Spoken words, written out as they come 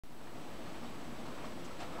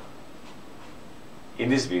In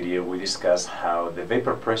this video we discuss how the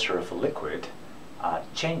vapor pressure of a liquid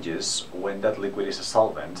changes when that liquid is a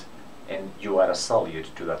solvent and you add a solute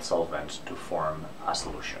to that solvent to form a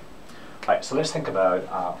solution. Alright, so let's think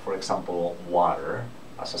about, for example, water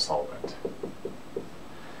as a solvent.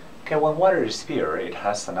 Okay, when water is pure, it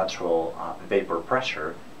has a natural vapor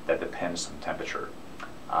pressure that depends on temperature.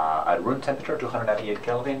 At room temperature, 298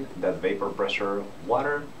 Kelvin, that vapor pressure of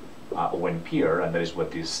water, when pure, and that is what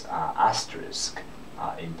this asterisk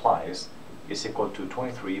implies, is equal to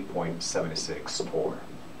 23.76 torr.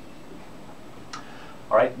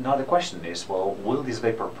 Alright, now the question is, well, will this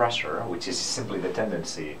vapor pressure, which is simply the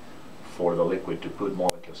tendency for the liquid to put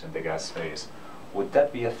molecules in the gas phase, would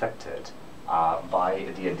that be affected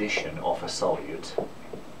by the addition of a solute,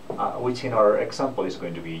 which in our example is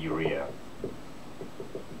going to be urea?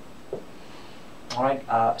 Alright,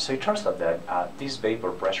 so it turns out that this vapor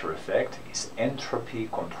pressure effect is entropy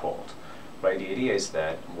controlled. Right? The idea is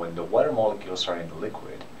that when the water molecules are in the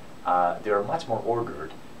liquid, they are much more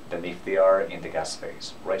ordered than if they are in the gas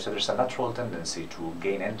phase. Right? So there's a natural tendency to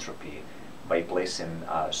gain entropy by placing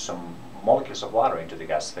some molecules of water into the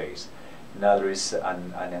gas phase. Now there is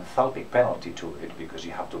an enthalpic penalty to it because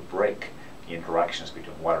you have to break the interactions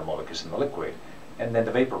between water molecules and the liquid. And then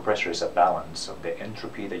the vapor pressure is a balance of the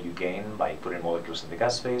entropy that you gain by putting molecules in the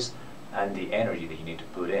gas phase and the energy that you need to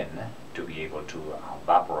put in to be able to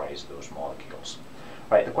vaporize those molecules.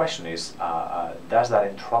 Right, the question is, does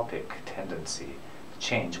that entropic tendency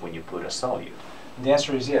change when you put a solute? And the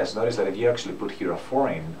answer is yes. Notice that if you actually put here a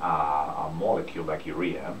foreign molecule like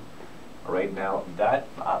urea, right now that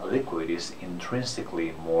liquid is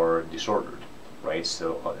intrinsically more disordered. Right,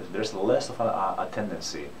 so there's less of a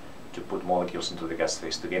tendency to put molecules into the gas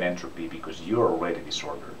phase to gain entropy because you're already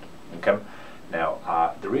disordered. Okay? Now,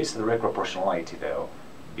 there is a direct proportionality, though,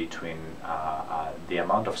 between the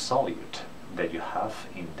amount of solute that you have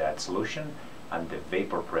in that solution and the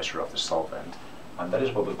vapor pressure of the solvent, and that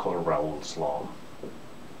is what we call Raoult's law.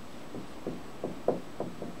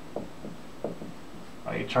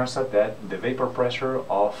 It turns out that the vapor pressure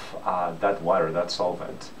of that water, that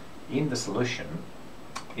solvent, in the solution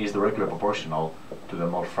is directly proportional to the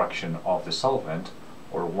mole fraction of the solvent,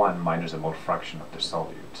 or 1 minus the mole fraction of the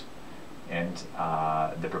solute. And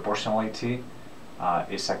the proportionality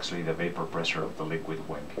is actually the vapor pressure of the liquid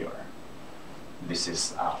when pure. This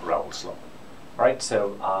is Raoult's law. Alright,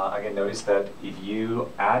 so again, notice that if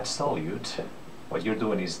you add solute, what you're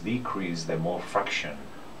doing is decrease the mole fraction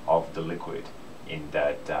of the liquid in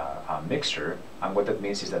that mixture, and what that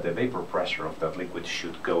means is that the vapor pressure of that liquid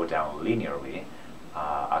should go down linearly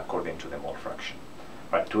according to the mole fraction.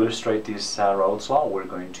 Right, to illustrate this Raoult's law, we're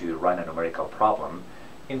going to run a numerical problem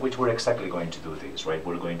in which we're exactly going to do this. Right,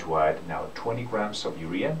 we're going to add now 20 grams of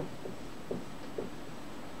urea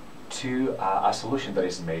to a solution that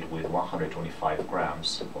is made with 125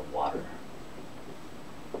 grams of water.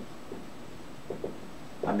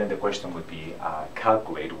 And then the question would be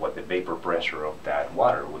calculate what the vapor pressure of that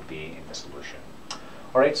water would be in the solution.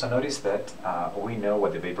 Alright, so notice that we know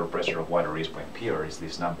what the vapor pressure of water is when pure, is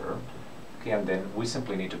this number. Okay, and then we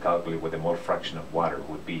simply need to calculate what the mole fraction of water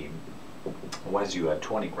would be once you add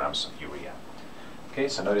 20 grams of urea. Okay,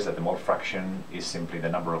 so notice that the mole fraction is simply the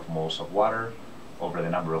number of moles of water over the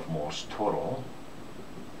number of moles total.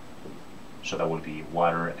 So that would be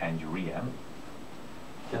water and urea.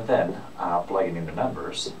 And then, plugging in the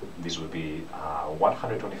numbers, this would be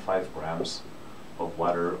 125 grams of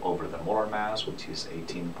water over the molar mass, which is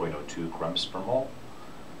 18.02 grams per mole.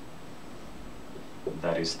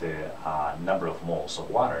 That is the number of moles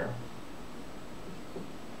of water,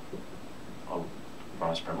 of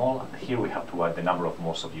grams per mole. And here we have to add the number of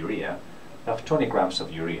moles of urea. We have 20 grams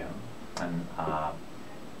of urea, and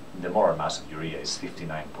the molar mass of urea is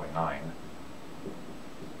 59.9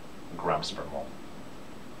 grams per mole.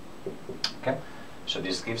 Okay, so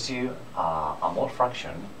this gives you a mole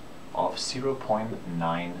fraction of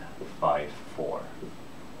 0.954.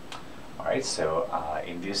 Alright, so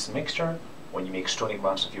in this mixture, when you mix 20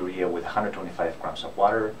 grams of urea with 125 grams of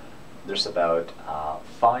water, there's about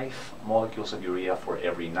 5 molecules of urea for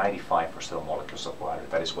every 95 or so molecules of water.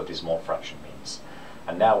 That is what this mole fraction means.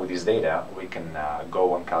 And now with this data, we can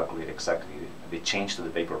go and calculate exactly the change to the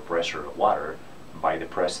vapor pressure of water by the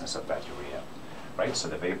presence of that urea. Right, so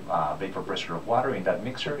the vapor pressure of water in that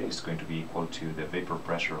mixture is going to be equal to the vapor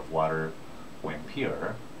pressure of water when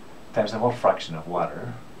pure times the mole fraction of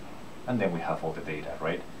water, and then we have all the data,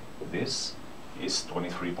 right? This is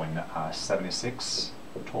 23.76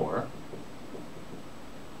 torr,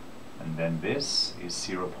 and then this is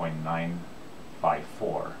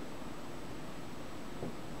 0.954.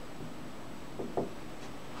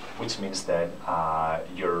 which means that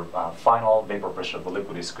your final vapor pressure of the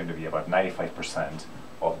liquid is going to be about 95%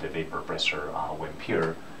 of the vapor pressure when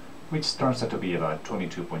pure, which turns out to be about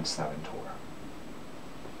 22.7 torr.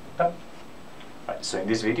 Okay. Right, so in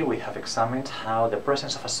this video we have examined how the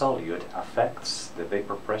presence of a solute affects the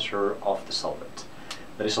vapor pressure of the solvent.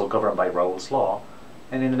 That is all governed by Raoult's law,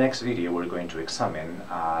 and in the next video we're going to examine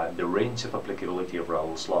the range of applicability of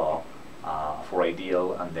Raoult's law for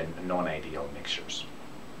ideal and then non-ideal mixtures.